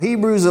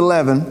Hebrews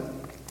 11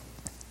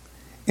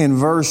 in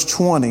verse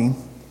 20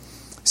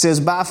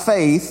 says, by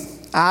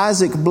faith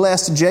Isaac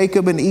blessed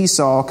Jacob and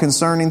Esau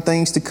concerning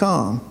things to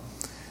come.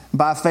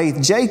 By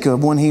faith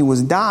Jacob, when he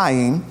was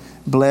dying,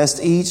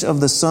 blessed each of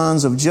the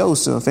sons of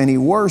Joseph, and he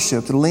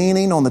worshipped,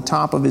 leaning on the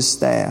top of his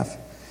staff.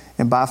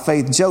 And by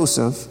faith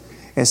Joseph,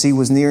 as he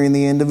was nearing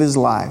the end of his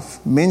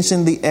life,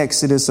 mentioned the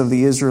exodus of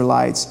the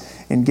Israelites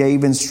and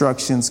gave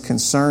instructions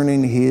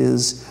concerning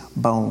his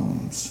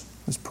bones.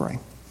 Let's pray.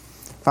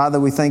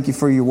 Father, we thank you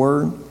for your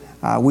word.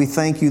 We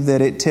thank you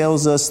that it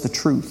tells us the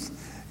truth.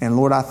 And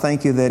Lord, I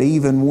thank you that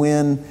even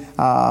when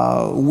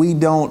we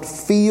don't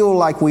feel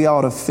like we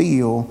ought to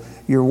feel,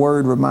 your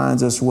word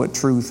reminds us what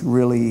truth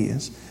really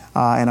is.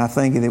 And I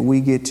thank you that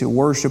we get to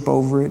worship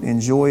over it,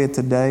 enjoy it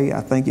today.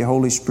 I thank you,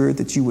 Holy Spirit,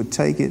 that you would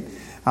take it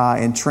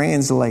and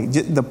translate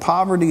the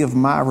poverty of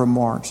my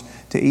remarks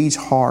to each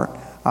heart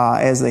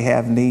as they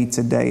have need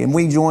today. And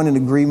we join in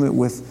agreement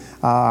with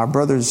our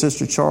brother and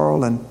sister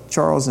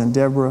Charles and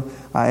Deborah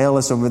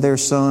Ellis over their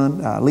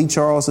son, Lee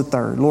Charles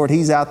III. Lord,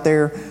 he's out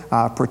there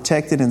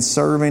protected and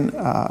serving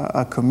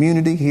a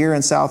community here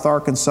in South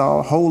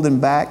Arkansas,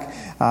 holding back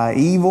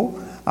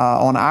evil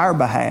on our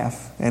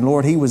behalf. And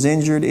Lord, he was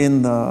injured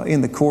in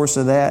the course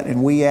of that.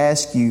 And we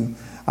ask you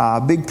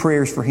big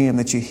prayers for him,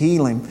 that you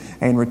heal him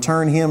and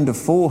return him to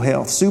full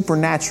health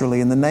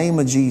supernaturally in the name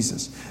of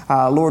Jesus.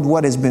 Lord,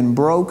 what has been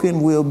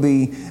broken will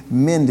be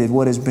mended.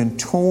 What has been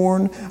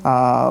torn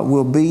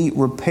will be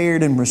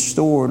repaired and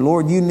restored.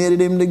 Lord, you knitted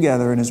him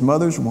together in his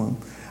mother's womb.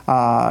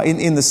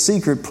 In the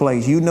secret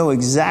place, you know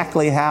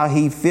exactly how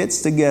he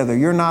fits together.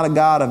 You're not a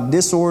God of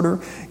disorder.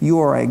 You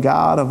are a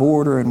God of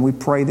order, and we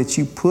pray that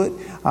you put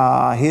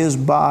his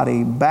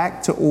body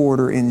back to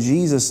order in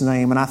Jesus'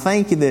 name. And I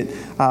thank you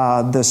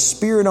that the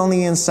Spirit on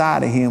the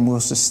inside of him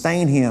will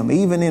sustain him,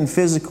 even in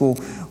physical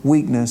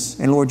weakness.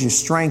 And Lord, you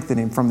strengthen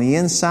him from the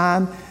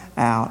inside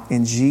out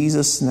in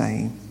Jesus'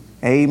 name.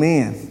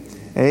 Amen.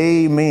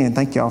 Amen.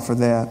 Thank y'all for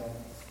that.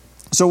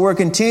 So we're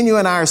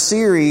continuing our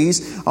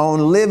series on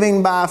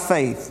living by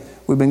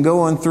faith. We've been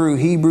going through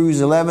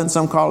Hebrews 11.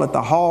 Some call it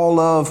the Hall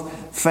of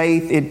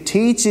Faith. It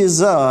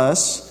teaches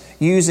us,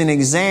 using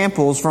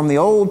examples from the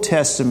Old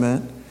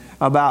Testament,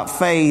 about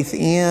faith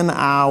in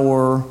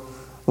our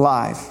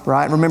life,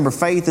 right? Remember,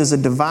 faith is a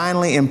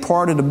divinely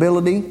imparted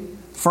ability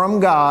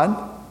from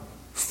God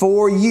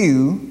for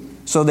you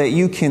so that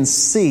you can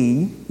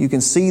see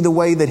the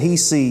way that He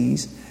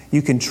sees.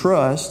 You can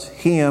trust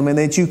Him, and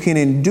that you can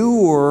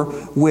endure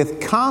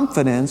with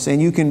confidence, and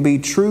you can be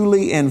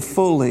truly and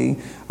fully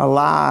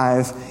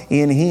alive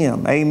in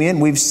Him.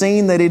 Amen. We've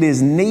seen that it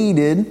is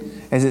needed,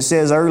 as it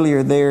says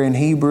earlier there in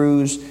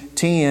Hebrews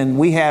 10.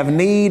 We have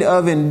need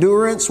of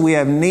endurance, we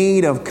have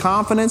need of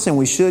confidence, and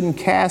we shouldn't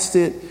cast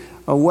it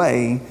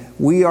away.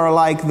 We are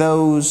like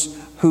those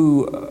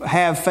who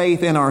have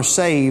faith and are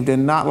saved,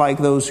 and not like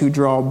those who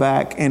draw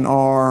back and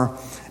are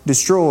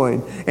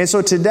destroyed. And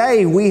so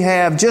today we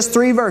have just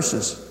three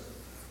verses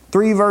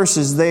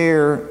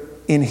there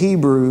in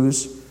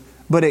Hebrews,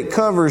 but it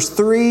covers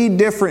three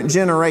different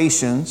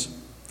generations,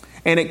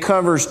 and it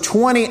covers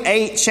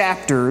 28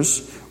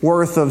 chapters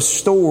worth of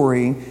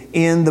story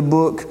in the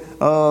book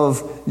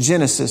of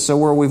Genesis. So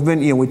where we've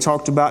been, we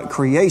talked about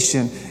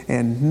creation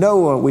and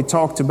Noah, we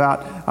talked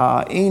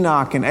about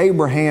Enoch and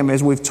Abraham.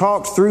 As we've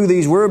talked through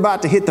these, we're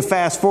about to hit the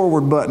fast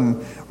forward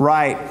button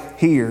right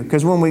here.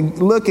 Because when we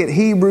look at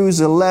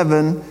Hebrews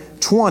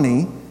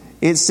 11:20,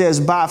 it says,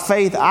 by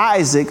faith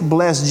Isaac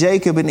blessed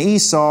Jacob and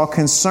Esau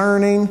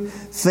concerning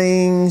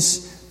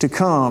things to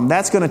come.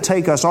 That's going to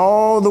take us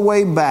all the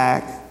way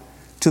back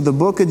to the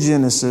book of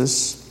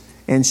Genesis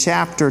in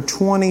chapter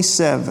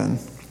 27.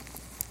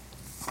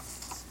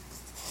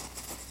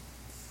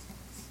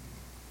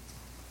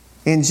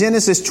 In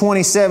Genesis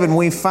 27,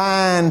 we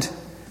find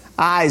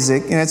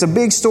Isaac, and it's a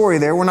big story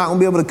there. We're not going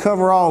to be able to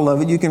cover all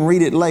of it. You can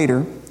read it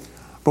later.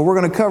 But we're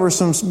going to cover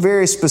some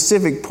very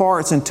specific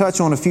parts and touch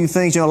on a few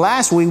things.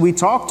 Last week we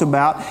talked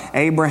about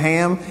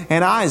Abraham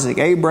and Isaac.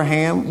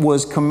 Abraham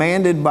was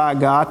commanded by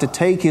God to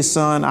take his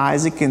son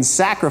Isaac and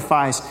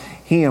sacrifice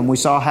him. We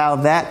saw how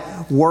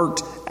that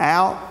worked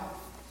out.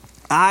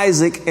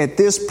 Isaac, at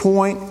this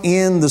point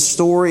in the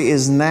story,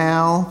 is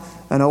now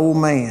an old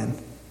man.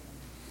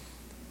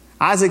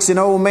 Isaac's an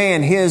old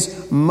man.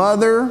 His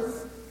mother,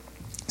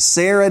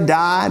 Sarah,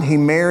 died. He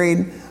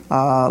married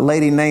a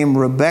lady named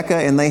Rebekah,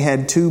 and they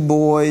had two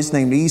boys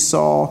named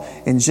Esau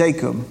and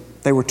Jacob.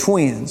 They were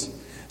twins.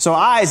 So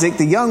Isaac,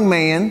 the young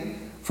man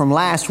from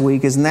last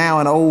week, is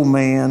now an old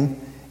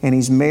man, and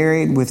he's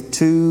married with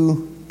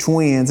two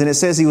twins. And it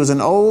says he was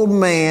an old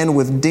man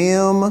with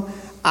dim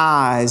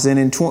eyes. And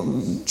in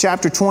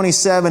chapter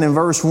 27 and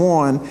verse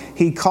 1,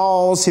 he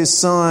calls his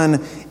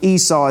son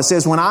Esau. It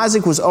says, when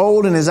Isaac was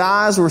old and his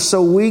eyes were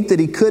so weak that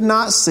he could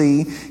not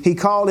see, he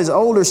called his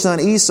older son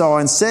Esau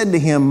and said to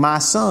him, my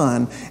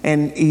son.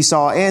 And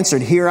Esau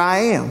answered, here I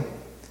am.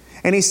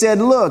 And he said,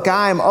 look,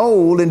 I am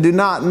old and do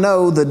not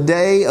know the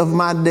day of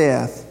my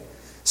death.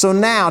 So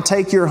now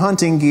take your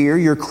hunting gear,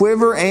 your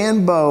quiver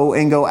and bow,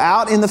 and go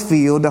out in the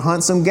field to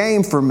hunt some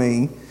game for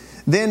me.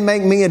 Then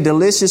make me a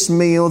delicious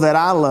meal that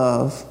I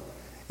love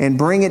and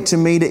bring it to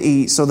me to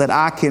eat so that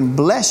I can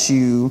bless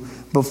you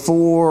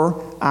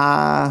before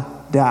I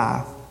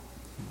die.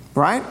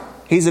 Right?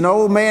 He's an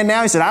old man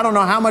now. He said, I don't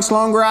know how much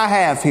longer I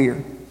have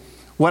here.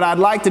 What I'd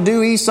like to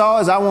do, Esau,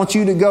 is I want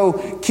you to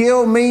go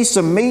kill me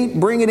some meat,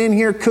 bring it in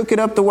here, cook it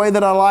up the way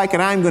that I like,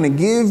 and I'm going to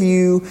give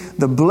you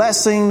the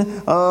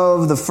blessing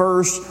of the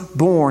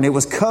firstborn. It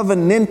was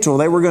covenantal.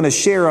 They were going to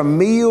share a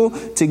meal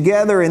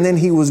together, and then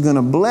he was going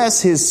to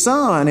bless his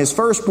son, his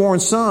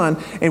firstborn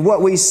son. And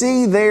what we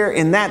see there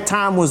in that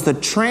time was the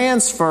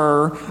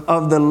transfer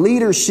of the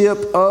leadership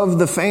of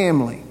the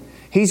family.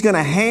 He's going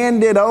to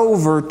hand it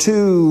over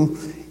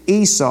to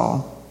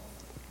Esau.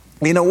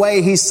 In a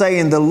way, he's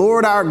saying the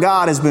Lord our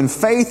God has been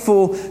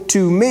faithful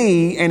to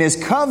me, and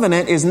his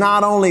covenant is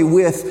not only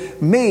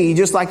with me,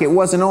 just like it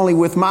wasn't only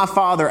with my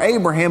father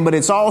Abraham, but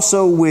it's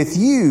also with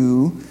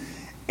you,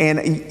 and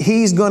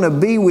he's going to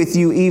be with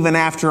you even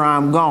after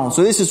I'm gone.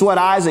 So this is what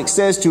Isaac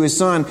says to his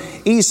son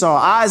Esau.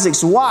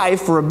 Isaac's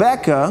wife,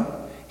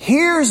 Rebekah,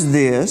 hears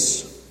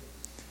this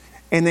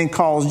and then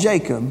calls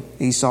Jacob,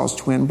 Esau's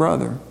twin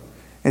brother,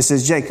 and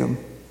says, Jacob,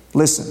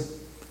 listen,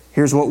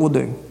 here's what we'll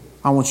do.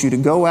 I want you to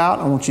go out.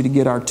 I want you to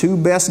get our 2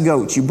 best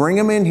goats. You bring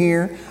them in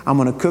here. I'm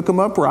going to cook them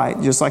up right,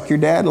 just like your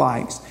dad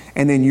likes.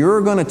 And then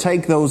you're going to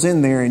take those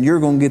in there and you're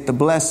going to get the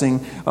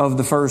blessing of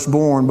the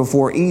firstborn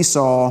before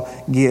Esau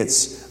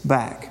gets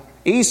back.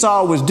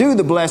 Esau was due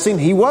the blessing.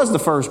 He was the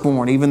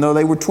firstborn. Even though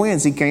they were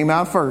twins, he came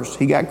out first.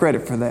 He got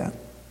credit for that.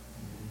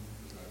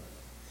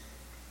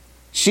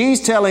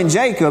 She's telling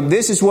Jacob,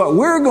 this is what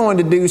we're going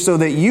to do so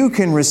that you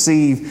can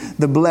receive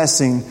the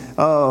blessing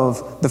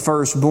of the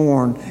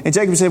firstborn. And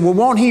Jacob said, well,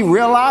 won't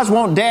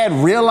Dad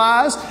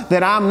realize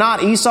that I'm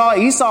not Esau?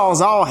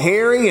 Esau's all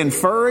hairy and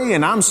furry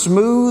and I'm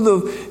smooth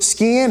of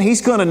skin.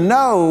 He's going to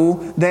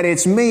know that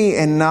it's me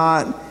and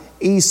not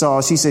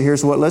Esau. She said,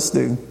 here's what let's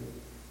do.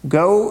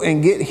 Go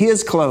and get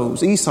his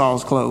clothes,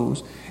 Esau's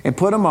clothes, and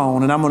put them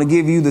on, and I'm going to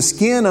give you the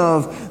skin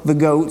of the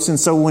goats, and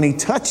so when he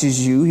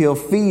touches you, he'll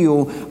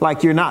feel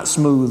like you're not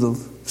smooth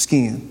of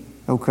skin.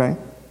 Okay?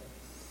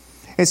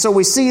 And so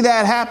we see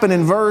that happen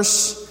in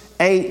verse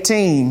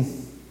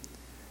 18.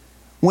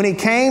 When he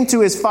came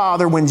to his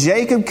father, when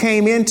Jacob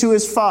came into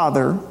his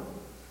father,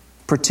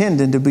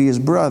 pretending to be his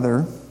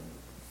brother,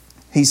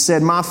 he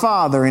said, my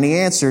father, and he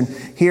answered,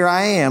 here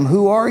I am.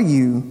 Who are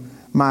you,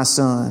 my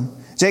son?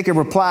 Jacob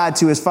replied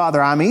to his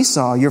father, I'm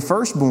Esau, your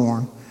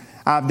firstborn.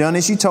 I've done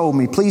as you told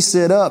me. Please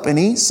sit up and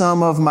eat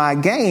some of my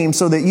game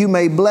so that you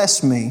may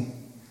bless me.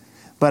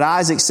 But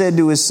Isaac said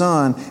to his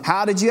son,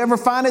 how did you ever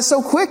find it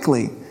so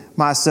quickly,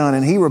 my son?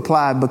 And he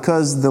replied,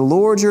 because the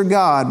Lord your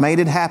God made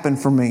it happen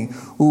for me.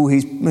 Ooh,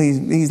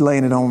 he's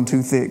laying it on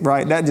too thick,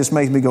 right? That just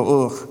makes me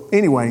go, ugh.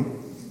 Anyway,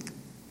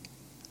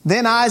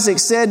 then Isaac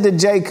said to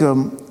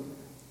Jacob,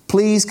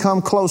 please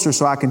come closer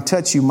so I can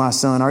touch you, my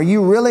son. Are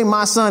you really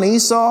my son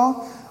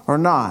Esau or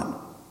not?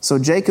 So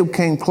Jacob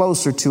came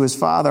closer to his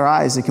father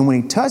Isaac, and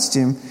when he touched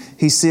him,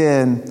 he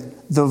said,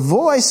 the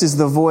voice is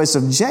the voice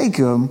of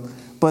Jacob,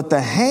 but the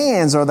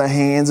hands are the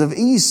hands of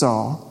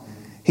Esau.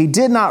 He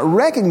did not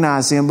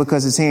recognize him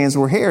because his hands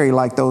were hairy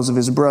like those of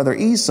his brother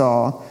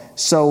Esau,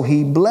 so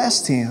he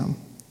blessed him.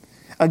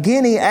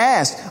 Again he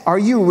asked, are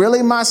you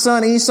really my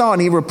son Esau?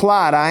 And he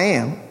replied, I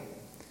am.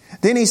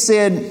 Then he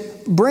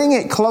said, bring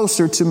it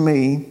closer to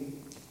me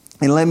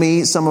and let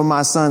me eat some of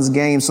my son's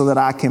game so that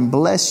I can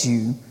bless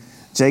you.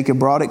 Jacob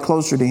brought it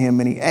closer to him,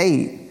 and he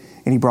ate,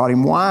 and he brought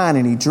him wine,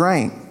 and he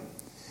drank.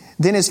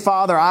 Then his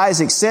father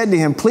Isaac said to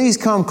him, please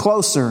come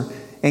closer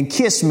and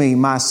kiss me,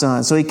 my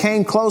son. So he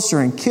came closer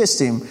and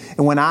kissed him.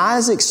 And when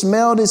Isaac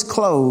smelled his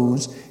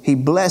clothes, he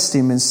blessed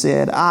him and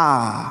said,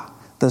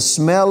 the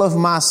smell of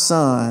my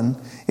son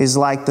is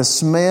like the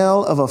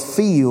smell of a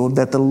field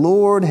that the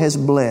Lord has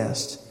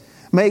blessed.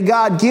 May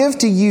God give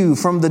to you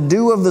from the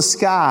dew of the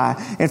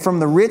sky and from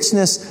the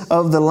richness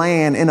of the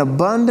land an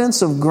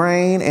abundance of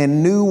grain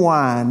and new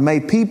wine.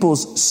 May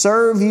peoples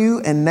serve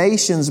you and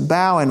nations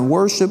bow and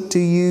worship to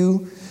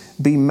you.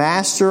 Be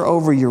master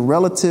over your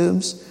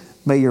relatives.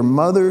 May your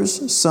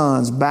mother's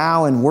sons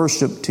bow and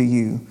worship to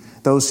you.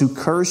 Those who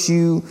curse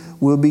you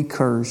will be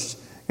cursed,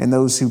 and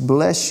those who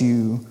bless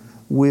you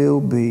will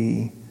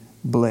be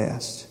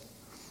blessed.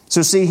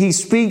 So see, he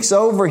speaks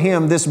over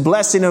him this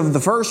blessing of the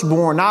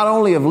firstborn, not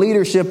only of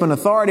leadership and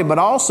authority, but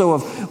also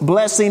of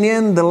blessing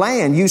in the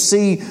land. You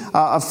see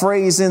a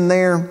phrase in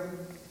there,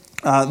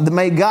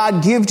 may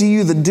God give to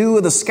you the dew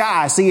of the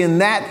sky. See, in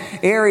that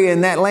area,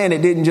 in that land,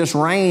 it didn't just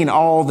rain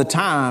all the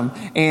time,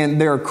 and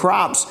their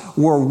crops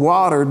were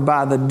watered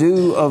by the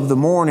dew of the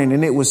morning,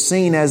 and it was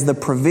seen as the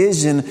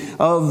provision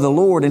of the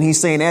Lord. And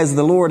he's saying, as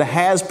the Lord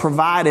has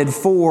provided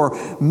for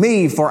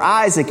me, for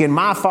Isaac and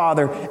my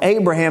father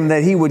Abraham,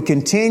 that he would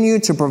continue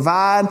to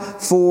provide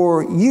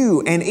for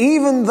you. And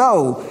even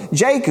though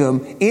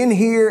Jacob in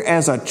here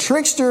as a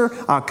trickster,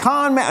 a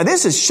con man,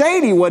 this is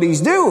shady what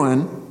he's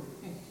doing,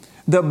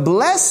 the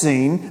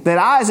blessing that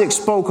Isaac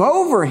spoke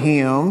over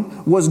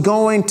him was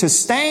going to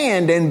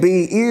stand and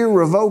be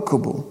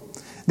irrevocable.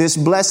 this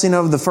blessing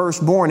of the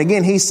firstborn.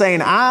 Again, he's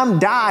saying, I'm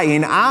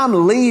dying,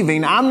 I'm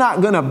leaving, I'm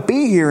not going to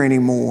be here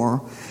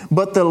anymore,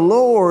 but the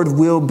Lord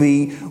will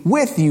be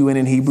with you. And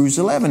in Hebrews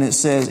 11, it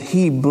says,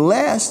 he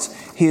blessed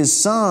his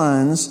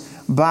sons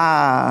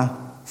by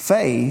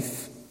faith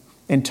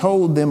and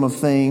told them of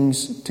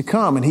things to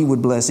come. And he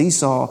would bless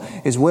Esau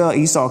as well.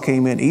 Esau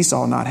came in,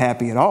 Esau not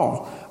happy at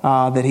all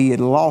that he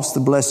had lost the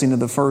blessing of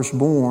the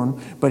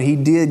firstborn, but he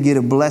did get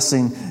a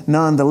blessing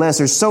nonetheless.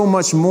 There's so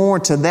much more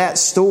to that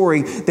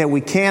story that we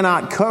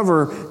cannot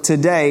cover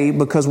today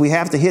because we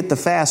have to hit the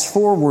fast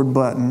forward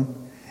button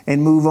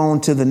and move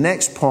on to the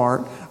next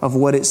part of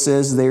what it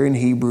says there in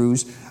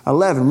Hebrews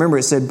 11. Remember,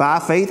 it said, by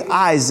faith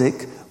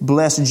Isaac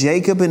blessed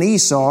Jacob and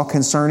Esau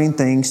concerning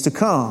things to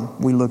come.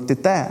 We looked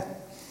at that.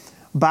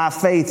 By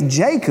faith,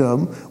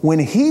 Jacob, when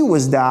he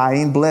was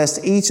dying,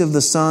 blessed each of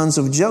the sons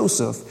of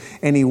Joseph,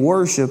 and he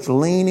worshiped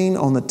leaning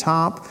on the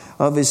top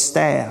of his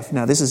staff.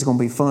 Now, this is going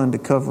to be fun to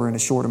cover in a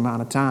short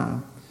amount of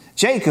time.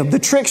 Jacob, the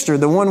trickster,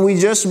 the one we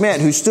just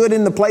met, who stood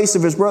in the place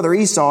of his brother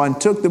Esau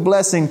and took the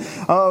blessing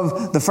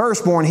of the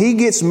firstborn, he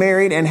gets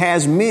married and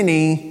has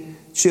many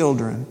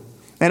children.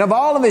 And of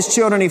all of his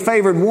children, he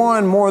favored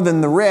one more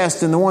than the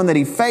rest, and the one that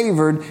he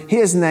favored,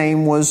 his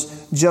name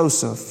was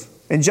Joseph.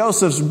 And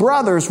Joseph's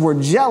brothers were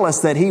jealous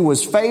that he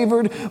was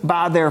favored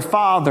by their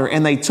father,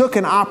 and they took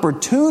an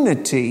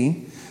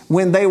opportunity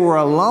when they were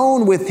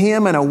alone with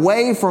him and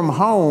away from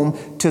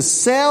home to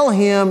sell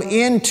him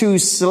into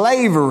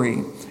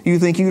slavery. You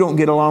think you don't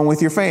get along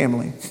with your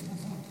family.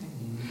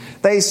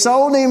 They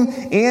sold him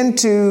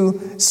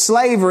into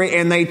slavery,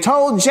 and they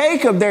told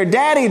Jacob, their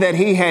daddy, that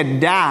he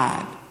had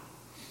died.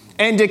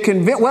 And to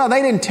convince, well,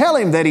 they didn't tell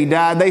him that he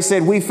died. They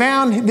said, we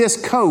found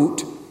this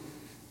coat.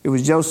 It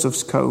was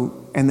Joseph's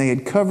coat, and they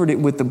had covered it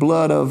with the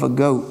blood of a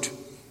goat.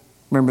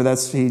 Remember,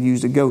 he had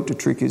used a goat to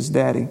trick his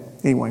daddy.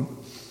 Anyway,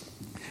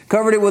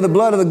 covered it with the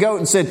blood of the goat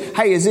and said,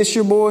 hey, is this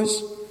your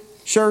boy's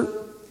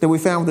shirt that we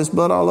found with this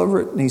blood all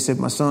over it? And he said,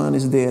 my son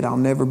is dead. I'll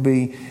never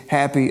be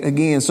happy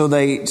again. So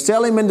they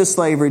sell him into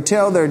slavery,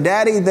 tell their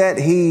daddy that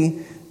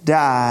he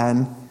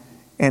died,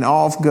 and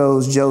off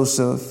goes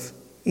Joseph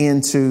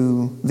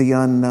into the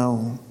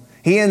unknown.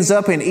 He ends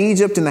up in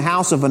Egypt in the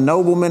house of a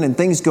nobleman, and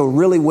things go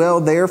really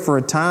well there for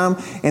a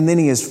time. And then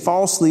he is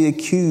falsely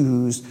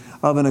accused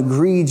of an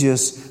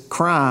egregious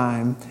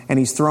crime, and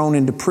he's thrown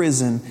into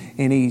prison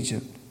in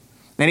Egypt.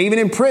 And even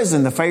in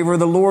prison, the favor of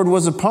the Lord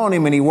was upon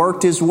him, and he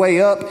worked his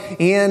way up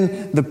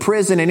in the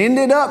prison and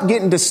ended up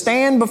getting to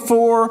stand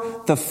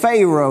before the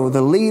Pharaoh,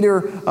 the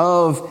leader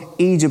of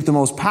Egypt, the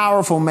most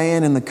powerful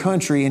man in the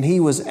country, and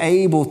he was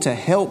able to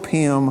help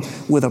him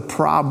with a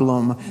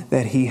problem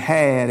that he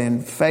had.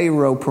 And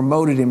Pharaoh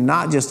promoted him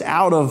not just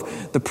out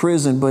of the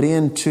prison, but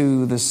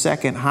into the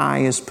second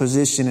highest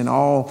position in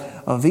all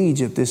of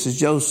Egypt. This is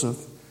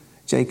Joseph,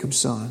 Jacob's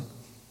son.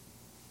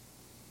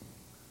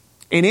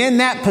 And in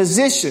that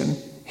position,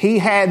 he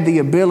had the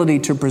ability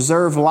to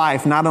preserve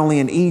life, not only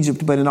in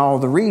Egypt, but in all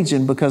the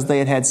region, because they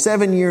had had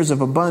 7 years of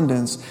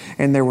abundance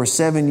and there were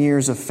 7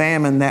 years of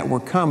famine that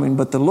were coming.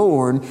 But the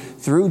Lord,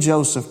 through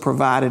Joseph,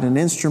 provided an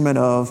instrument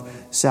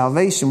of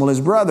salvation. Well, his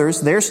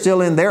brothers, they're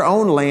still in their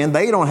own land.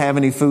 They don't have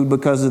any food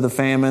because of the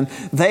famine.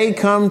 They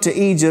come to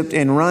Egypt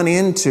and run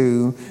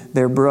into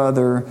their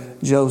brother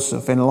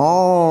Joseph. And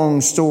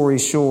long story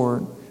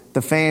short,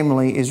 the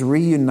family is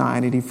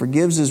reunited. He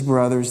forgives his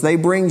brothers. They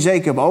bring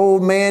Jacob,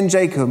 old man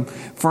Jacob,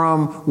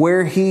 from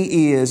where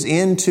he is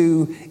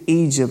into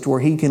Egypt, where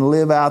he can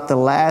live out the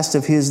last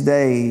of his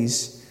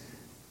days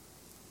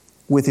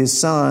with his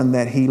son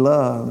that he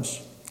loves.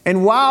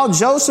 And while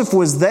Joseph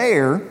was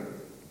there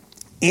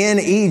in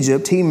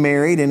Egypt, he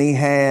married and he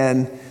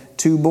had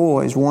 2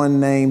 boys, one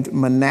named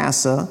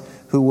Manasseh,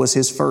 who was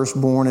his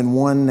firstborn, and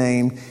one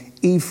named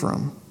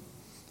Ephraim,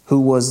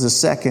 who was the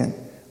second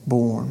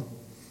born.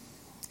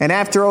 And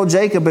after old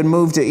Jacob had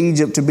moved to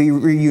Egypt to be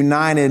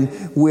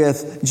reunited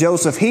with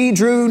Joseph, he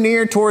drew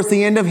near towards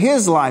the end of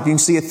his life. You can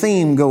see a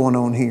theme going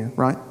on here,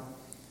 right?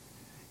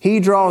 He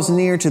draws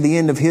near to the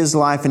end of his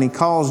life, and he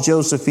calls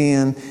Joseph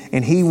in,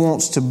 and he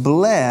wants to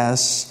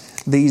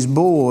bless these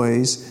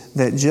boys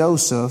that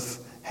Joseph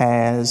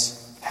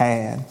has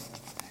had.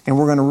 And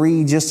we're going to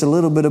read just a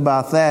little bit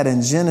about that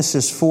in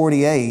Genesis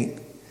 48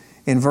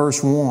 in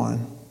verse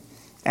 1.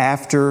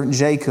 After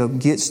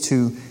Jacob gets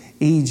to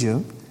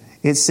Egypt,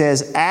 it says,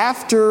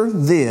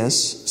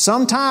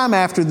 sometime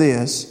after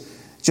this,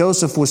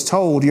 Joseph was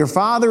told, your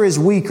father is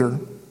weaker.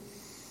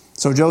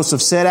 So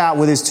Joseph set out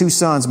with his 2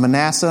 sons,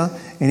 Manasseh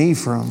and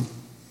Ephraim.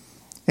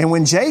 And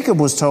when Jacob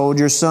was told,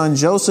 your son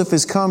Joseph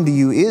has come to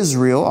you,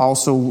 Israel,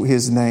 also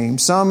his name,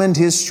 summoned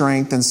his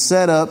strength and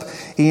set up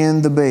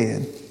in the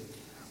bed.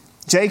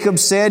 Jacob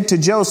said to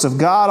Joseph,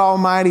 God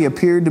Almighty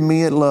appeared to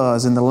me at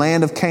Luz in the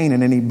land of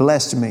Canaan, and he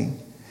blessed me.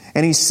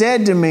 And he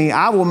said to me,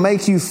 I will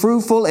make you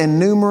fruitful and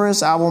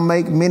numerous. I will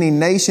make many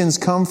nations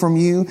come from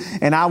you,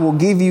 and I will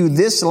give you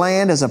this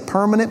land as a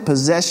permanent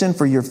possession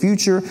for your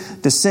future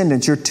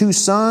descendants. Your 2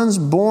 sons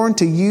born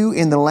to you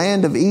in the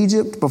land of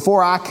Egypt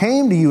before I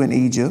came to you in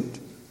Egypt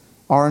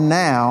are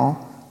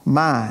now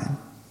mine.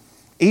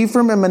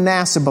 Ephraim and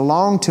Manasseh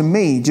belong to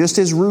me, just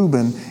as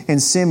Reuben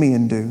and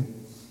Simeon do.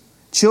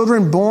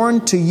 Children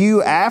born to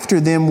you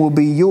after them will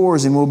be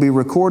yours and will be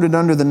recorded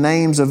under the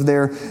names of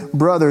their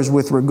brothers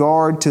with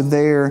regard to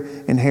their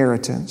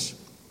inheritance.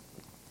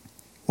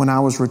 When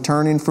I was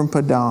returning from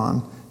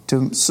Padan,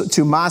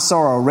 to my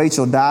sorrow,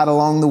 Rachel died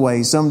along the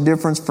way, some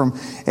difference from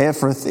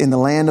Ephrath in the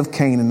land of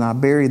Canaan. I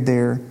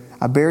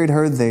buried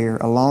her there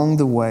along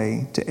the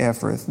way to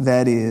Ephrath,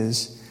 that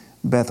is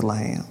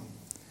Bethlehem.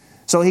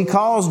 So he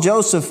calls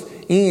Joseph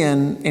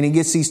in and he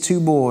gets these two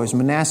boys,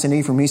 Manasseh and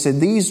Ephraim. He said,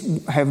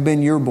 these have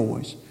been your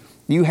boys.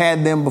 You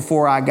had them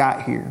before I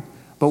got here.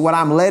 But what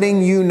I'm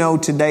letting you know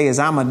today is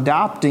I'm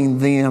adopting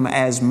them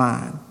as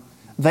mine.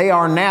 They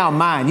are now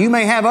mine. You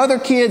may have other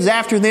kids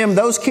after them.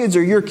 Those kids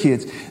are your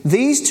kids.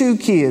 These two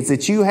kids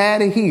that you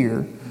had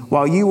here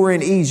while you were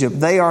in Egypt,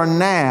 they are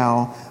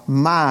now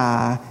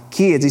my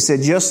kids. He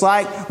said, just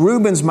like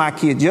Reuben's my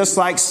kid, just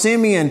like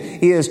Simeon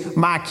is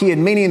my kid,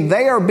 meaning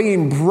they are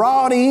being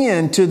brought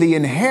into the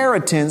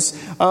inheritance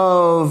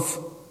of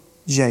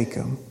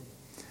Jacob.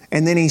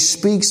 And then he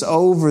speaks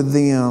over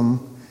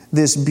them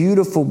this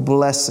beautiful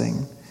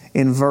blessing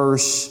in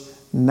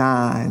verse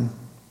 9.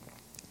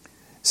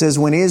 It says,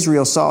 when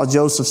Israel saw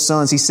Joseph's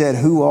sons, he said,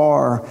 who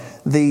are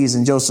these?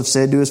 And Joseph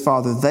said to his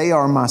father, they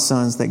are my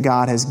sons that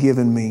God has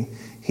given me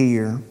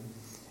here.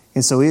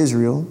 And so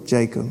Israel,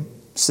 Jacob,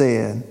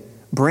 said,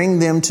 bring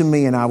them to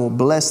me and I will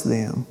bless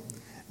them.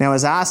 Now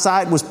his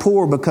eyesight was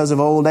poor because of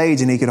old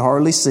age and he could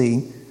hardly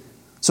see.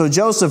 So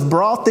Joseph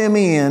brought them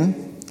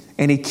in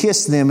and he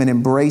kissed them and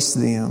embraced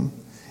them.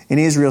 And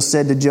Israel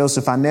said to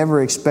Joseph, I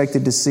never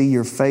expected to see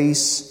your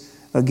face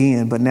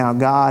again, but now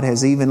God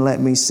has even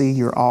let me see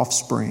your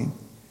offspring.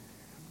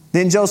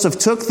 Then Joseph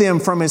took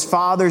them from his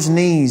father's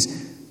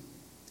knees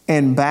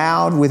and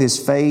bowed with his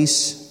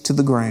face to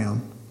the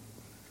ground.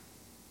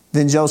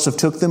 Then Joseph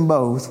took them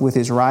both with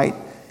his right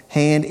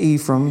hand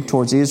Ephraim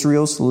towards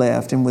Israel's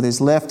left, and with his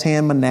left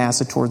hand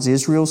Manasseh towards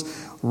Israel's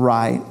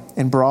right,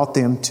 and brought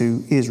them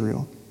to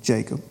Israel,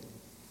 Jacob.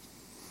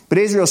 But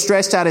Israel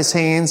stretched out his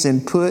hands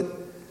and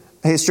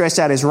stretched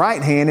out his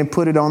right hand and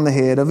put it on the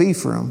head of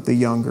Ephraim, the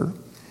younger.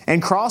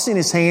 And crossing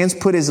his hands,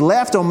 put his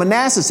left on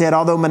Manasseh's head,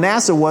 although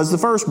Manasseh was the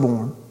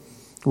firstborn.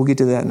 We'll get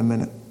to that in a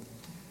minute.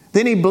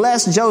 Then he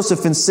blessed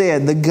Joseph and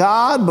said, the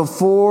God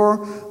before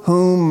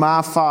whom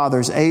my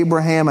fathers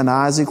Abraham and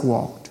Isaac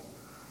walked,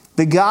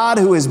 the God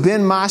who has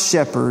been my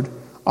shepherd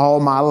all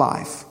my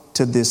life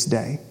to this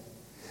day,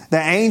 the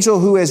angel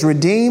who has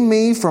redeemed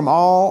me from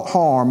all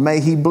harm,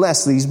 may he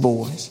bless these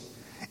boys,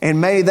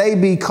 and may they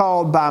be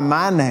called by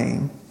my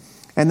name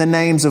and the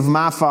names of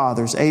my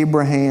fathers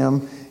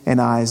Abraham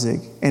and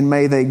Isaac, and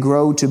may they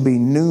grow to be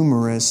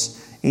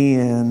numerous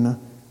in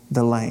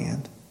the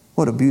land.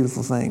 What a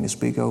beautiful thing to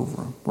speak over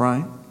them,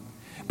 right?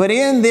 But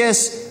in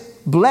this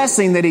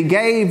blessing that he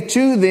gave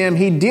to them,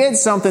 he did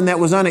something that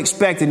was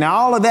unexpected. Now,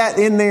 all of that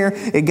in there,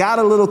 it got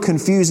a little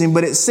confusing,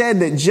 but it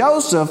said that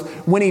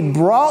Joseph, when he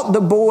brought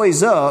the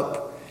boys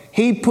up,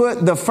 he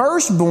put the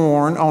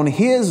firstborn on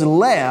his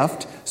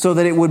left so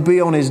that it would be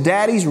on his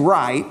daddy's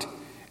right,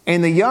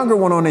 and the younger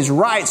one on his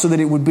right so that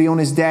it would be on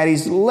his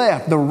daddy's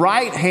left. The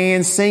right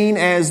hand seen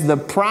as the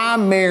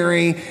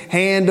primary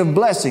hand of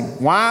blessing.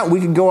 Why? We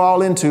could go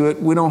all into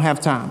it. We don't have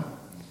time.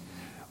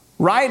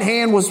 Right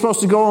hand was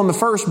supposed to go on the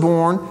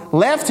firstborn.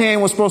 Left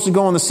hand was supposed to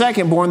go on the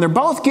secondborn. They're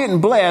both getting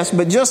blessed,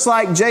 but just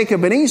like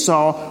Jacob and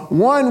Esau,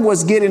 one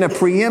was getting a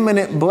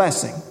preeminent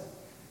blessing.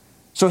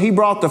 So he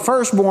brought the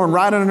firstborn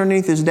right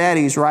underneath his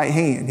daddy's right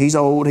hand. He's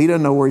old. He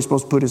doesn't know where he's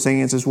supposed to put his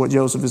hands, is what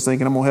Joseph is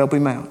thinking. I'm going to help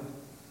him out.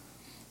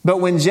 But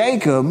when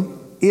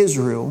Jacob,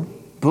 Israel,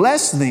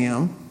 blessed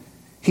them,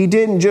 he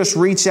didn't just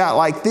reach out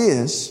like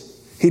this.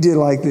 He did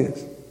like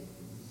this.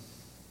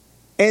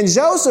 And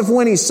Joseph,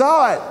 when he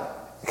saw it,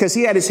 because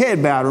he had his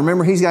head bowed.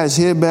 Remember, he's got his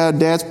head bowed.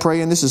 Dad's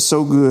praying. This is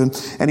so good.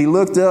 And he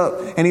looked up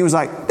and he was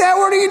like, Dad,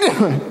 what are you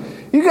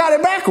doing? You got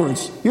it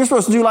backwards. You're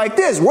supposed to do like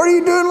this. What are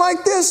you doing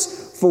like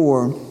this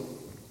for?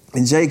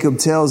 And Jacob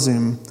tells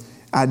him,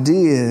 I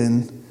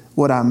did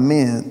what I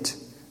meant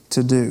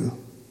to do.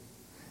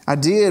 I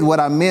did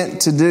what I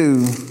meant to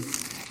do.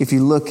 If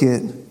you look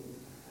at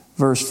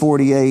verse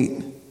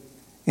 48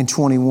 and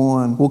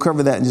 21, we'll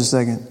cover that in just a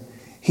second.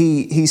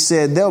 He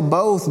said they'll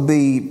both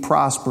be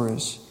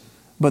prosperous,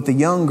 but the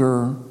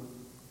younger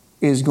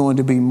is going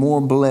to be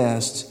more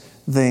blessed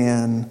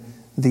than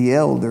the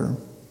elder.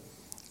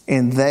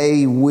 And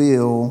they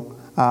will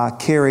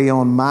carry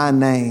on my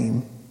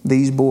name.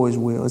 These boys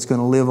will. It's going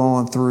to live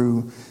on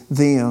through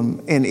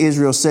them. And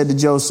Israel said to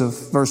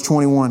Joseph, verse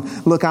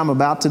 21, look, I'm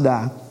about to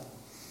die,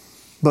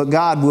 but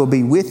God will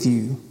be with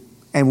you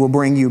and will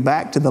bring you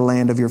back to the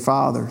land of your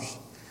fathers.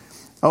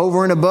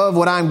 Over and above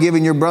what I'm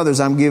giving your brothers,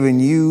 I'm giving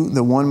you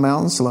the one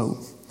mountain slope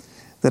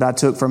that I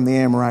took from the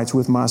Amorites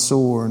with my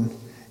sword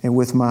and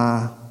with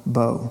my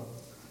bow.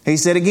 He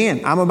said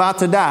again, I'm about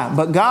to die,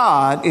 but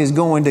God is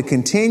going to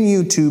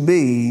continue to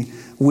be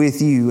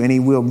with you, and he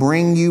will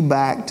bring you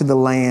back to the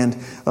land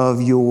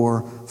of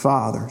your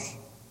fathers.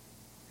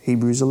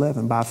 Hebrews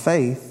 11, by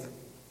faith,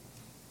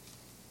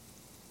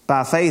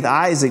 By faith,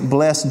 Isaac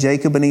blessed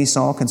Jacob and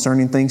Esau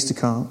concerning things to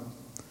come.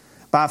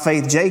 By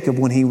faith, Jacob,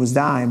 when he was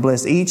dying,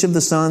 blessed each of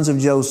the sons of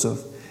Joseph,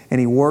 and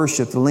he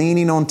worshiped,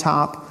 leaning on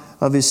top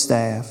of his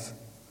staff.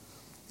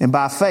 And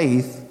by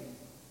faith,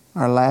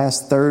 our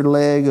last third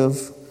leg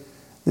of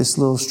this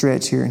little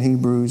stretch here in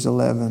Hebrews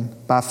 11,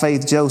 by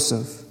faith,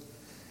 Joseph,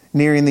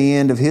 nearing the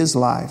end of his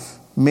life,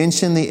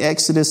 mentioned the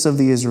exodus of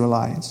the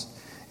Israelites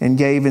and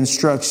gave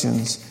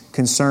instructions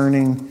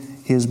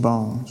concerning his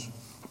bones.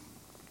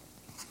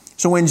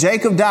 So when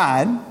Jacob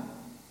died,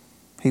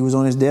 he was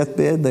on his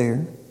deathbed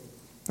there,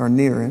 or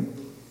near it.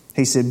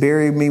 He said,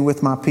 "Bury me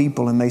with my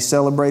people." And they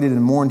celebrated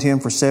and mourned him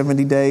for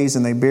 70 days.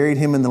 And they buried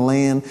him in the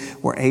land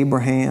where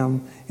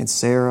Abraham and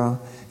Sarah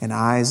and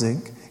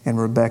Isaac and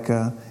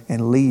Rebekah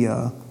and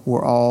Leah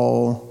were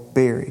all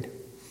buried.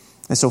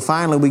 And so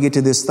finally we get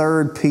to this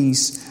third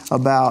piece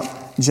about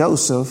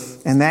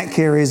Joseph. And that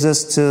carries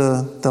us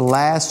to the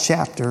last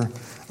chapter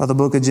of the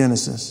book of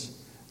Genesis.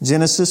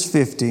 Genesis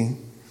 50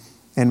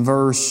 and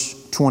verse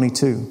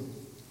 22.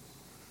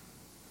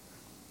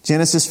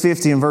 Genesis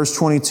 50 and verse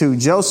 22.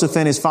 Joseph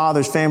and his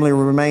father's family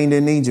remained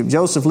in Egypt.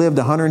 Joseph lived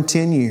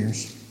 110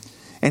 years.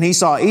 And he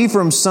saw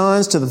Ephraim's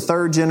sons to the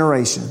third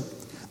generation.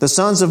 The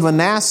sons of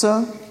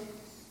Manasseh's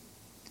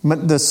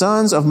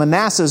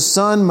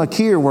son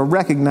Machir were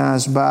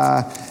recognized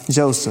by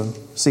Joseph,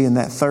 seeing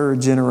that third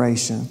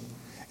generation.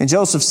 And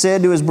Joseph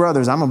said to his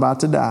brothers, "I'm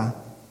about to die,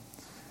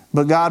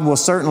 but God will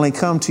certainly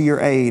come to your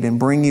aid and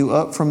bring you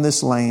up from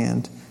this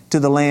land to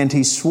the land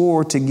he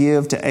swore to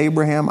give to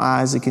Abraham,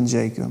 Isaac, and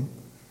Jacob."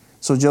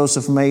 So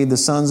Joseph made the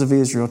sons of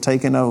Israel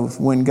take an oath.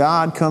 "When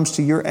God comes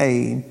to your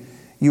aid,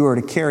 you are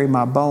to carry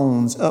my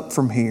bones up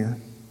from here."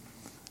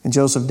 And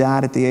Joseph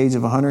died at the age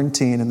of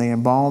 110, and they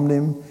embalmed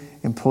him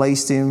and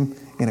placed him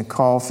in a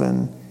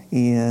coffin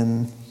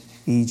in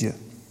Egypt.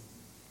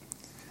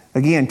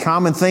 Again,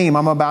 common theme,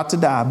 I'm about to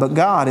die, but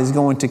God is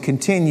going to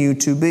continue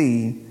to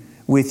be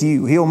with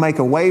you. He'll make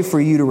a way for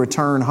you to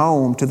return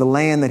home to the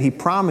land that he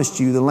promised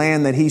you, the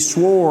land that he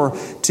swore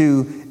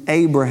to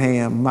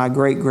Abraham, my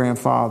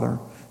great-grandfather,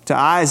 to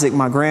Isaac,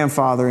 my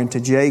grandfather, and to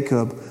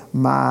Jacob,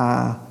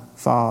 my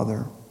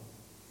father.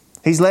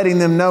 He's letting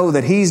them know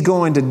that he's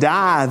going to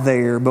die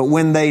there, but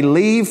when they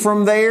leave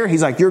from there,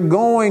 he's like, you're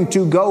going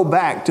to go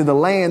back to the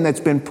land that's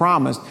been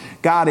promised.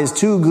 God is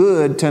too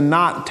good to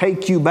not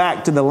take you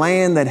back to the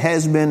land that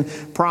has been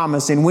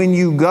promised. And when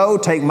you go,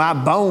 take my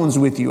bones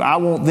with you. I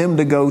want them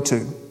to go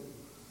too.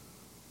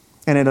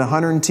 And at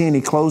 110, he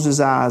closed his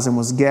eyes and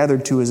was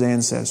gathered to his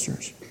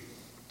ancestors.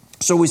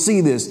 So we see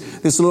this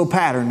little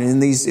pattern in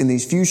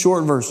these few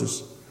short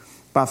verses.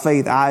 By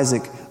faith,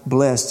 Isaac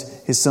blessed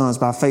his sons.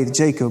 By faith,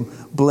 Jacob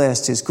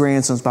blessed his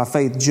grandsons. By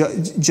faith,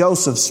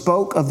 Joseph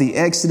spoke of the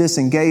Exodus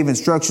and gave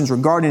instructions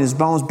regarding his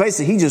bones.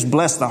 Basically, he just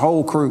blessed the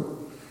whole crew.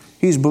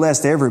 He's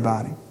blessed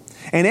everybody.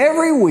 And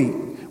every week,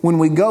 when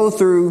we go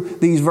through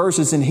these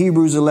verses in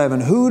Hebrews 11,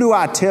 who do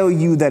I tell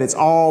you that it's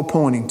all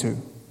pointing to?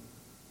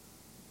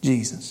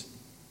 Jesus.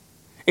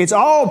 It's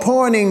all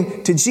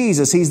pointing to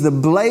Jesus. He's the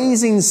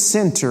blazing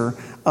center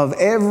of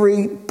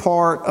every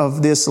part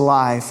of this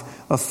life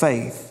of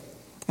faith.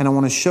 And I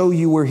want to show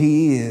you where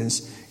he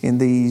is in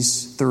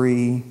these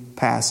three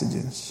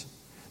passages.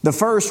 The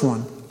first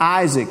one,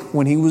 Isaac,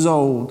 when he was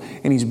old,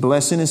 and he's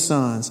blessing his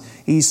sons,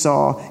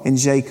 Esau and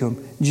Jacob.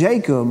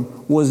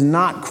 Jacob was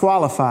not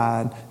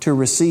qualified to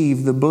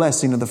receive the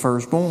blessing of the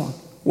firstborn,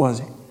 was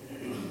he?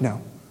 No.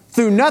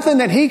 Through nothing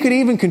that he could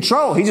even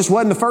control. He just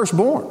wasn't the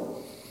firstborn.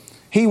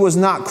 He was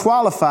not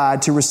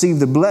qualified to receive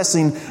the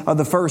blessing of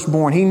the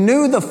firstborn. He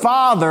knew the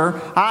father,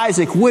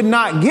 Isaac, would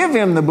not give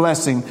him the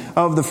blessing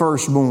of the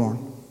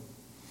firstborn.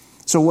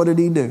 So what did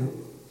he do?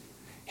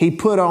 He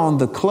put on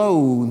the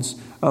clothes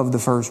of the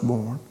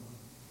firstborn.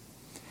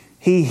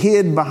 He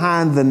hid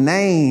behind the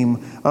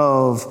name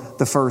of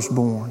the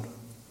firstborn.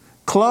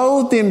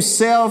 Clothed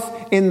himself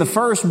in the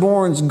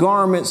firstborn's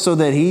garment so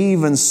that he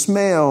even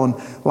smelled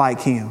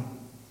like him.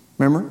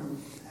 Remember?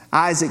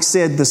 Isaac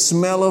said, "The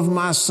smell of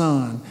my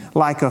son,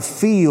 like a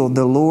field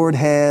the Lord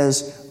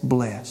has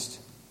blessed."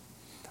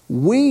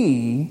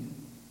 We,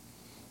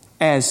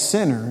 as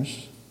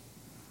sinners,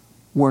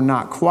 were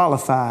not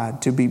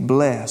qualified to be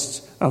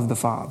blessed of the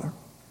Father.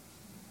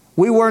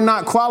 We were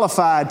not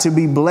qualified to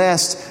be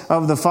blessed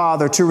of the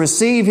Father, to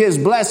receive his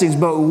blessings,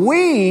 but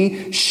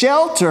we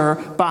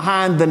shelter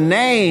behind the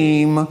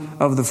name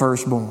of the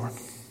firstborn.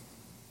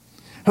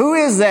 Who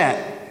is that?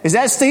 Is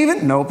that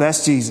Stephen? Nope,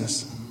 that's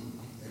Jesus.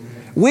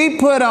 We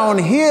put on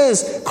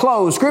his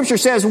clothes. Scripture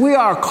says we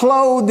are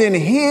clothed in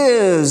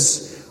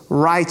his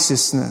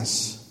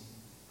righteousness,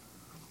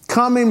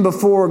 coming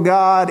before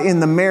God in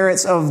the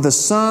merits of the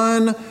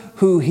Son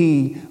who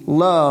he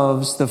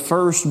loves, the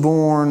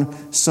firstborn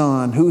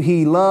Son, who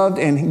he loved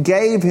and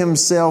gave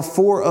himself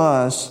for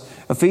us,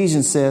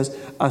 Ephesians says,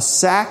 a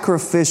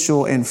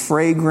sacrificial and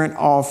fragrant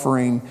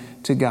offering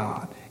to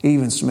God. It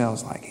even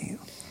smells like him.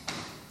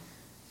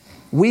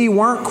 We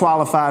weren't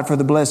qualified for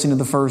the blessing of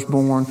the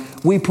firstborn.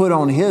 We put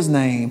on his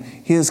name,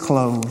 his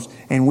clothes,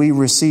 and we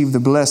receive the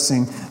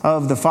blessing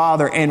of the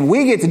Father. And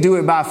we get to do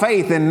it by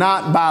faith and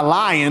not by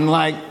lying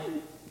like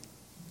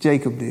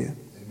Jacob did.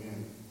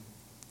 Amen.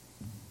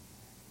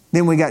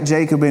 Then we got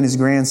Jacob and his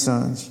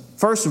grandsons.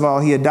 First of all,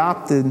 he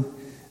adopted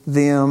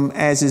them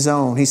as his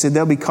own. He said,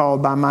 they'll be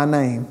called by my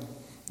name.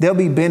 They'll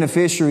be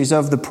beneficiaries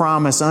of the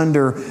promise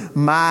under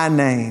my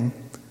name,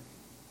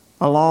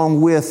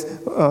 along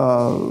with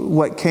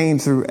what came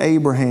through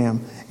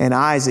Abraham and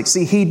Isaac.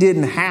 See, he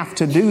didn't have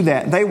to do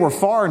that. They were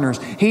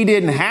foreigners. He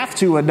didn't have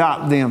to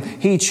adopt them.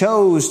 He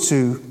chose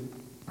to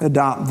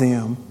adopt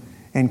them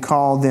and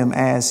call them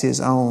as his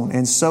own.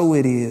 And so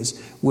it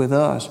is with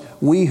us.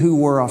 We who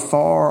were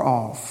afar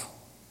off,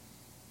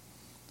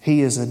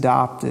 he is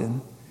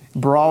adopted,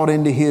 brought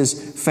into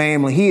his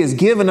family. He has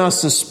given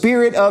us the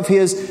Spirit of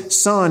his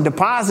Son,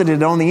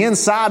 deposited on the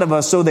inside of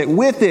us so that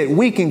with it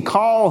we can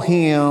call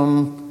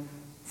him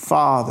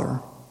Father.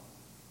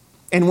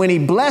 And when he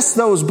blessed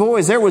those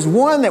boys, there was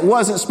one that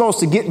wasn't supposed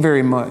to get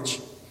very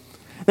much.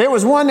 There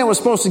was one that was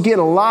supposed to get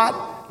a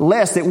lot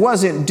less, that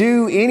wasn't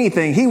due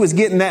anything. He was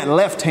getting that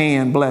left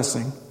hand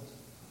blessing.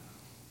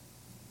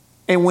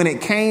 And when it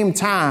came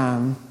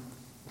time,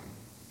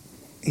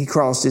 he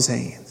crossed his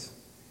hands.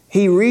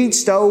 He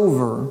reached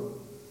over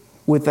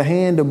with the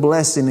hand of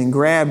blessing and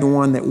grabbed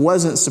one that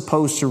wasn't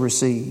supposed to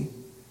receive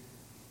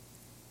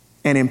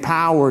and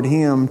empowered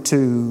him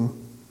to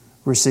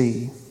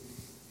receive.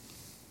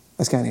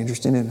 That's kind of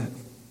interesting, isn't it?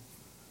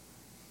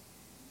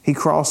 He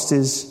crossed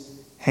his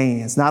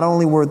hands. Not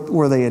only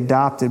were they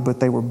adopted, but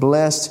they were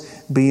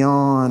blessed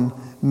beyond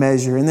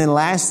measure. And then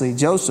lastly,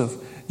 Joseph.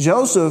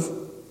 Joseph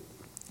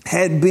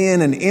had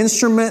been an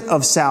instrument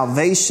of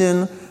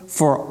salvation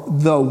for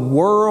the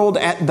world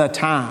at the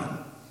time.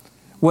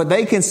 What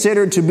they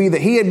considered to be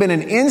that he had been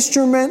an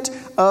instrument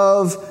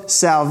of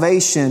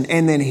salvation,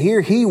 and then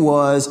here he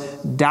was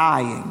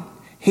dying.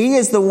 He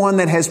is the one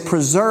that has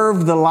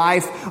preserved the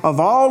life of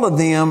all of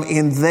them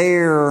in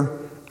their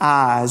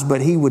eyes,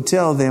 but he would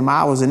tell them,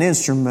 I was an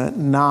instrument,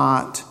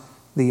 not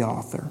the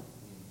author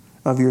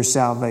of your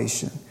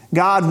salvation.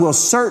 God will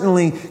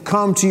certainly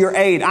come to your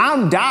aid.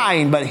 I'm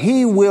dying, but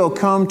he will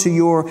come to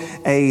your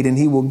aid, and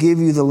he will give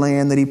you the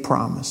land that he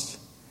promised.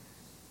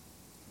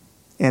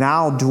 And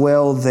I'll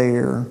dwell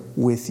there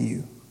with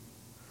you.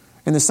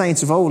 And the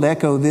saints of old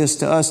echo this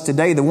to us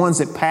today, the ones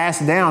that pass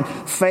down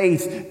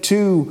faith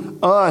to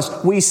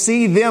us. We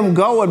see them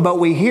going, but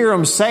we hear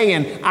them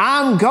saying,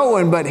 I'm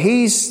going, but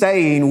he's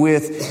staying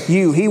with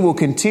you. He will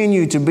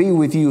continue to be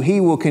with you. He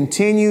will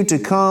continue to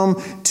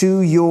come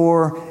to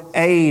your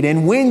aid.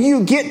 And when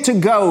you get to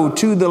go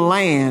to the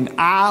land,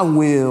 I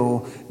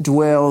will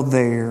dwell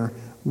there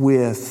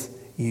with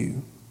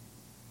you.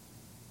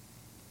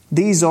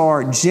 These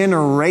are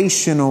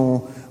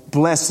generational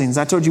blessings.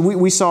 I told you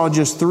we saw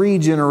just 3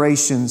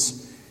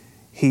 generations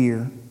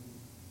here,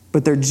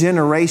 but they're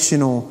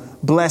generational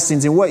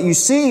blessings. And what you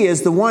see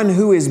is the one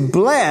who is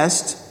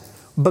blessed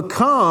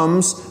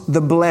becomes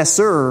the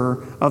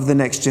blesser of the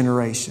next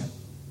generation.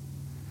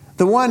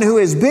 The one who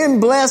has been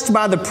blessed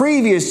by the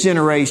previous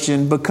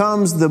generation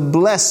becomes the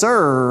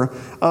blesser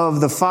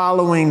of the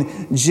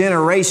following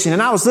generation.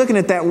 And I was looking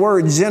at that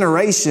word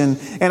generation,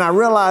 and I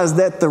realized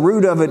that the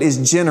root of it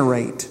is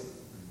generate,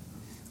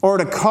 or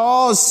to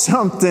cause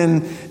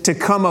something to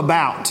come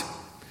about,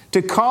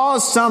 to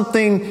cause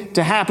something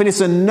to happen.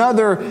 It's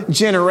another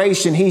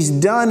generation. He's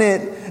done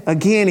it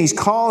again. He's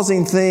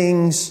causing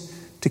things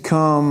to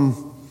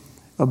come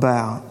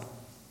about.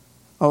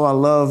 Oh, I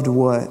loved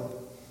what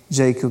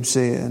Jacob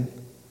said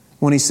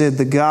when he said,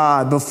 the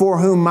God before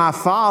whom my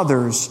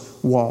fathers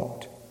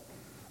walked,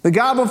 the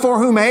God before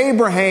whom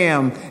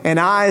Abraham and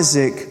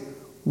Isaac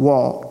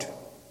walked,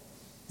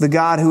 the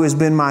God who has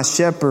been my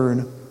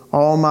shepherd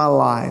all my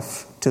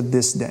life to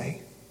this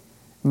day.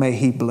 May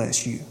he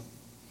bless you.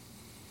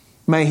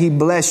 May he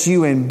bless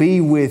you and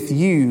be with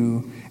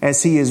you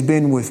as he has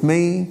been with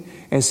me,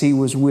 as he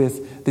was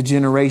with the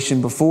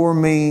generation before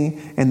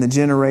me and the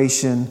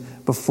generation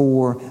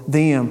before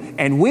them.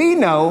 And we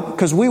know,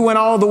 because we went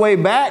all the way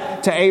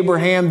back to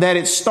Abraham, that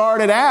it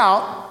started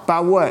out by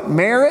what?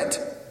 Merit?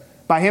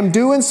 By him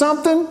doing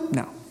something?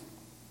 No.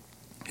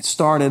 It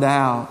started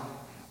out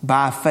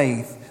by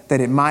faith,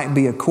 that it might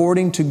be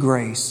according to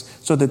grace,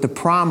 so that the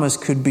promise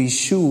could be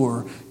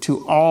sure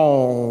to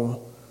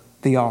all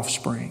the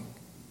offspring,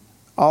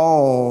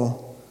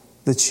 all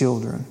the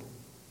children.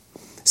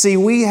 See,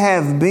 we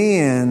have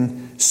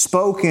been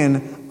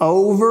spoken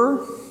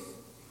over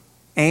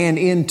and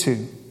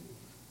into.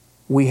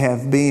 We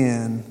have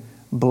been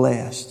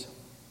blessed.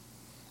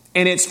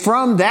 And it's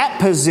from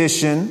that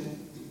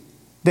position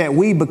that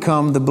we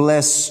become the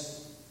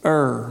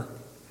blesser,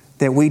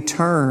 that we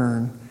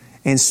turn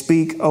and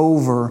speak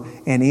over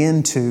and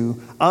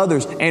into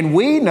others. And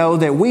we know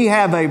that we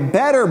have a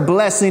better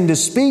blessing to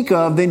speak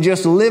of than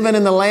just living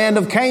in the land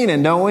of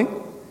Canaan, don't we?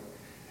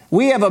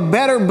 We have a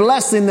better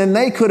blessing than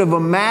they could have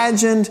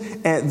imagined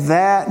at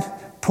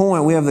that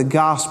point. We have the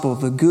gospel,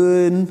 the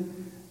good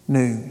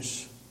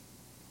news.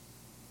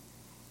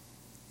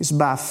 It's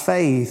by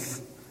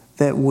faith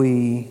that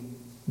we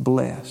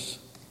bless.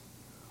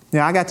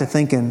 Yeah, I got to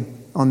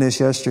thinking on this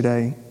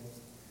yesterday.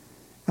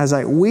 I was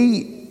like,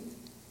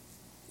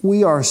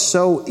 we are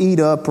so eat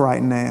up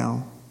right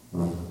now.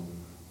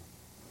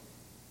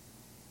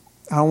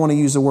 I don't want to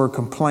use the word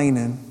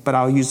complaining, but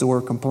I'll use the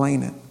word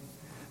complaining.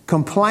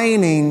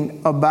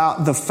 Complaining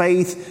about the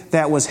faith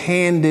that was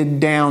handed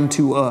down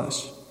to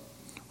us,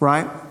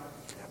 right?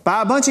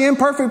 By a bunch of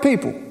imperfect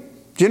people.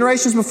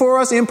 Generations before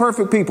us,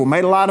 imperfect people,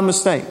 made a lot of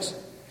mistakes.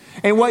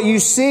 And what you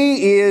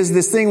see is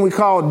this thing we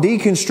call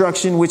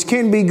deconstruction, which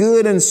can be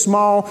good in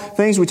small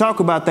things. We talk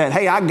about that.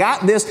 Hey, I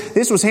got this.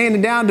 This was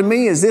handed down to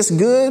me. Is this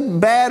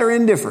good, bad, or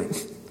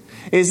indifferent?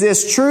 Is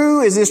this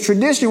true? Is this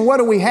tradition? What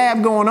do we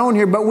have going on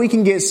here? But we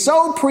can get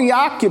so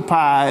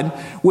preoccupied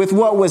with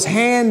what was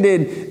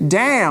handed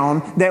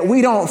down that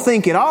we don't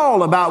think at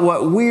all about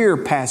what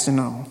we're passing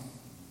on.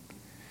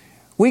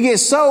 We get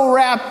so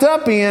wrapped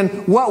up in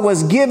what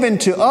was given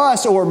to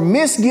us or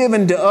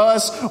misgiven to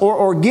us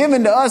or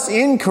given to us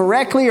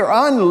incorrectly or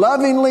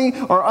unlovingly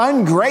or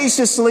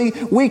ungraciously,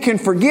 we can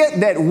forget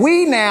that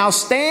we now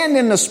stand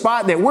in the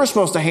spot that we're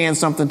supposed to hand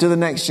something to the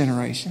next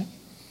generation.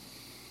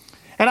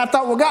 And I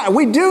thought, well, God,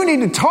 we do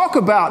need to talk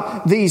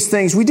about these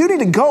things. We do need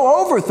to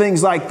go over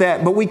things like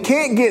that, but we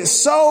can't get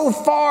so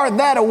far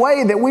that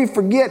away that we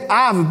forget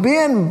I've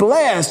been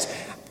blessed.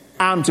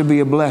 I'm to be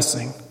a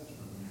blessing.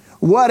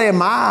 What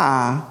am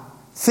I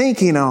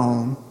thinking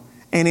on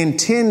and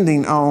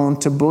intending on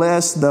to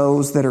bless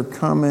those that are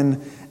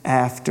coming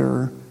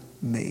after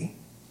me?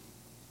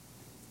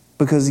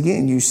 Because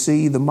again, you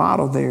see the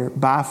model there.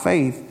 By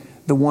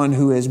faith, the one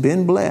who has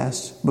been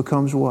blessed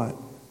becomes what?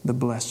 The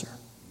blesser.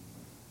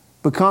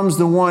 Becomes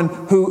the one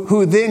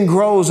who then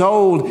grows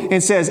old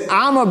and says,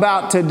 I'm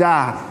about to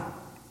die.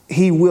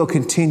 He will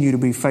continue to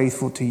be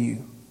faithful to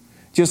you.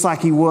 Just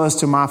like he was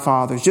to my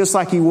fathers. Just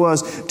like he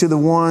was to the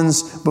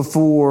ones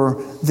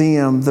before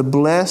them. The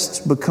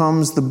blessed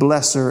becomes the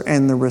blesser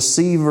and the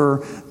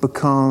receiver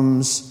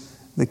becomes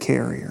the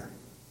carrier.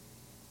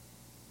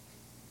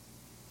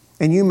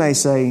 And you may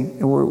say,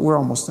 and we're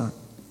almost done.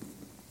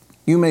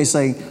 You may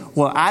say,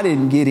 well, I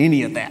didn't get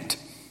any of that.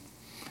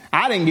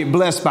 I didn't get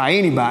blessed by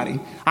anybody.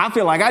 I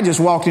feel like I just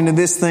walked into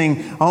this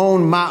thing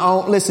on my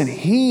own. Listen,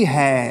 he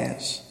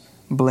has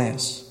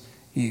blessed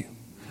you.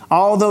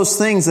 All those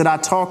things that I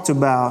talked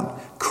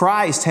about,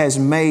 Christ has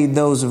made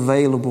those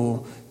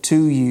available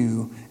to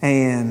you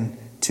and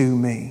to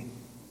me.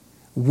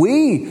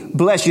 We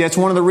bless you. That's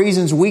one of the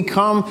reasons we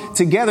come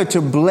together,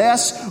 to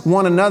bless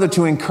one another,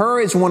 to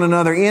encourage one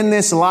another in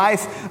this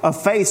life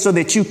of faith, so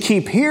that you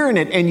keep hearing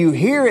it and you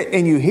hear it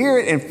and you hear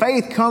it, and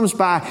faith comes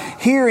by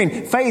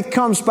hearing. Faith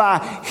comes by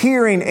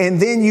hearing, and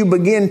then you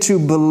begin to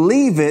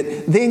believe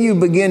it, then you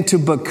begin to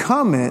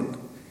become it,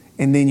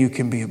 and then you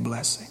can be a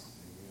blessing.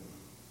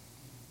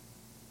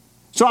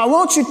 So I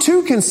want you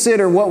to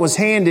consider what was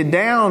handed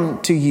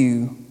down to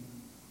you.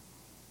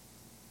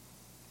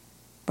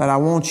 But I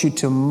want you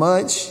to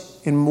much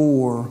and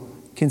more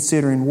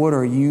considering what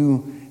are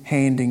you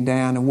handing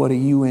down and what do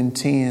you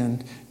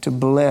intend to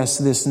bless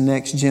this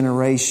next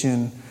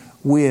generation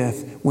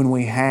with when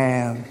we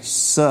have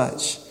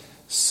such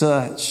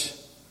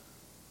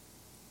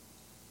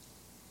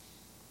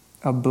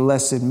a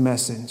blessed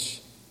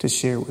message to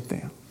share with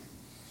them.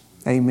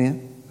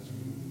 Amen.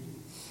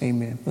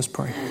 Amen. Let's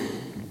pray.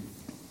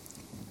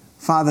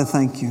 Father,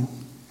 thank you.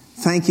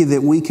 Thank you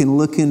that we can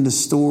look into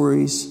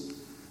stories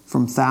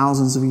from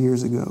thousands of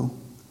years ago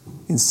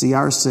and see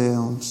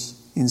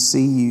ourselves and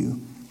see you.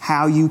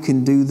 How you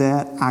can do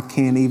that, I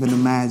can't even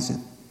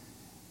imagine.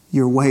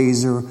 Your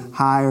ways are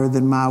higher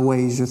than my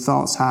ways, your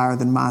thoughts higher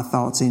than my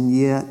thoughts, and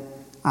yet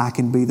I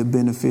can be the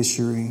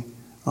beneficiary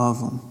of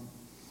them.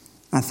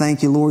 I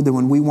thank you, Lord, that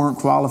when we weren't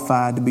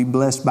qualified to be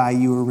blessed by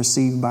you or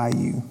received by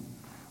you,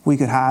 we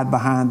could hide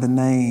behind the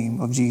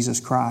name of Jesus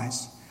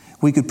Christ.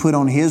 We could put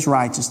on his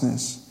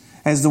righteousness.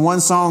 As the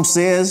one song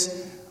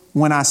says,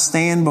 when I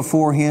stand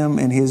before him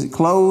and his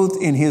clothed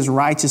in his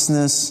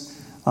righteousness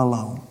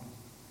alone.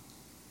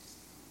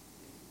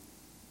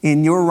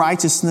 In your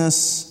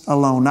righteousness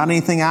alone, not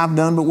anything I've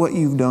done, but what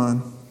you've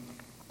done.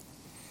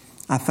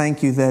 I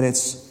thank you that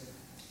it's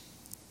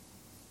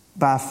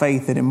by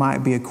faith, that it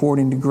might be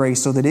according to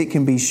grace, so that it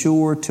can be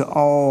sure to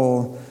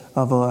all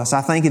of us.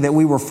 I thank you that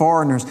we were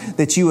foreigners,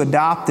 that you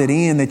adopted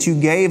in, that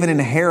you gave an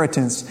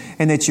inheritance,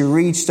 and that you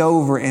reached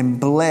over and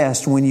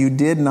blessed when you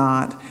did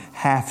not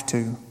have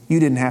to. You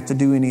didn't have to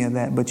do any of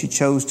that, but you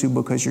chose to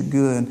because you're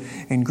good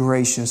and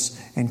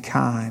gracious and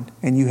kind,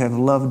 and you have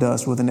loved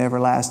us with an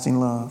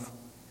everlasting love.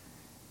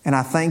 And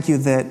I thank you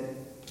that,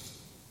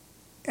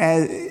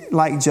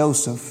 like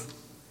Joseph,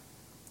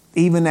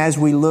 even as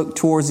we look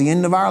towards the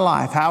end of our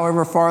life,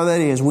 however far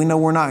that is, we know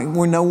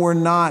we're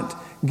not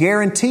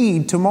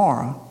guaranteed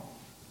tomorrow,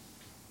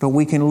 but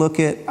we can look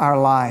at our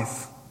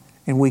life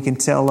and we can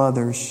tell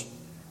others,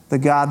 the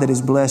God that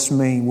has blessed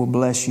me will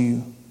bless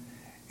you.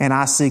 And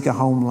I seek a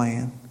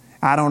homeland.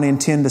 I don't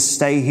intend to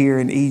stay here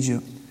in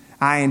Egypt.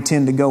 I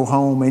intend to go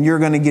home, and you're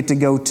going to get to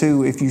go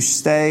too if you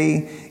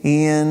stay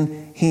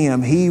in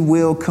him. He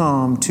will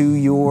come to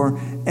your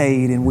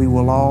aid, and we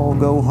will all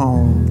go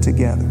home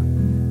together.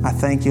 I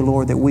thank you,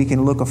 Lord, that we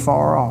can look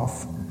afar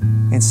off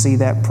and see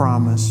that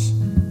promise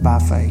by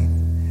faith.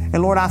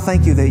 And Lord, I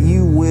thank you that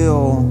you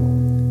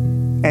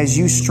will, as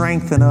you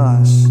strengthen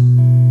us,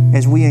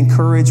 as we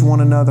encourage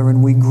one another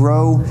and we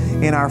grow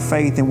in our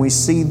faith and we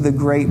see the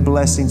great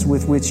blessings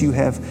with which you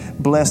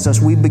have blessed us,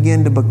 we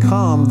begin to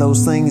become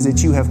those things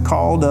that you have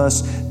called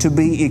us to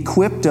be,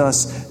 equipped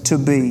us to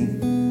be.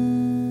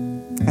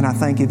 And I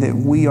thank you that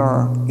we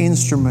are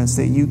instruments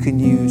that you can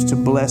use to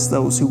bless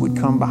those who would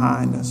come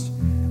behind us.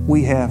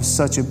 We have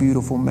such a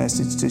beautiful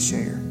message to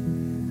share.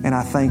 And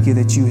I thank you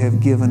that you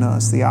have given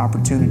us the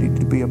opportunity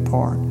to be a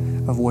part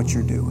of what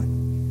you're doing.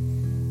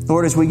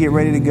 Lord, as we get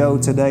ready to go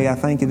today, I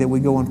thank you that we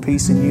go in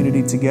peace and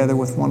unity together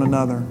with one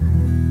another.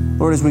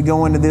 Lord, as we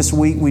go into this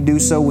week, we do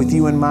so with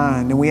you in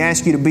mind. And we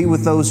ask you to be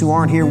with those who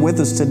aren't here with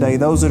us today,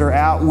 those that are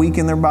out weak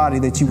in their body,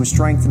 that you would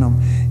strengthen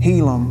them,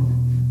 heal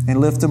them, and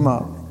lift them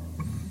up.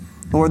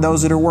 Lord,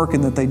 those that are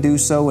working, that they do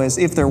so as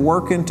if they're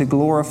working to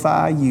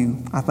glorify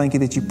you. I thank you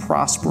that you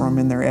prosper them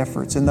in their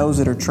efforts. And those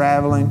that are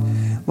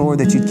traveling, Lord,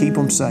 that you keep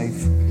them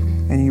safe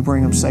and you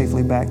bring them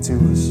safely back to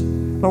us.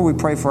 Lord, we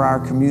pray for our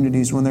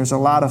communities when there's a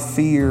lot of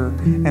fear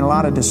and a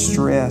lot of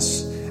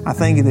distress. I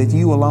thank you that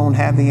you alone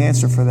have the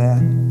answer for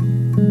that.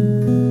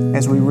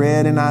 As we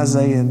read in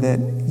Isaiah, that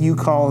you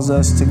cause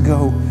us to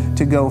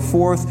go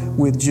forth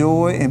with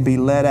joy and be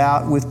led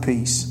out with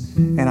peace.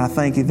 And I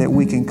thank you that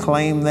we can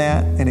claim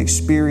that and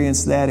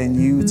experience that in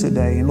you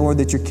today. And Lord,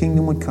 that your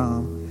kingdom would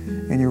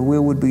come and your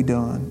will would be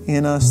done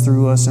in us,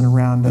 through us, and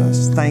around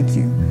us. Thank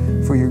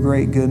you for your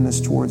great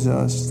goodness towards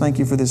us. Thank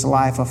you for this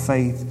life of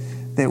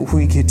faith that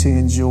we get to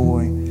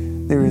enjoy.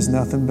 There is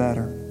nothing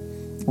better.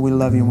 We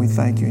love you and we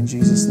thank you in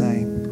Jesus' name.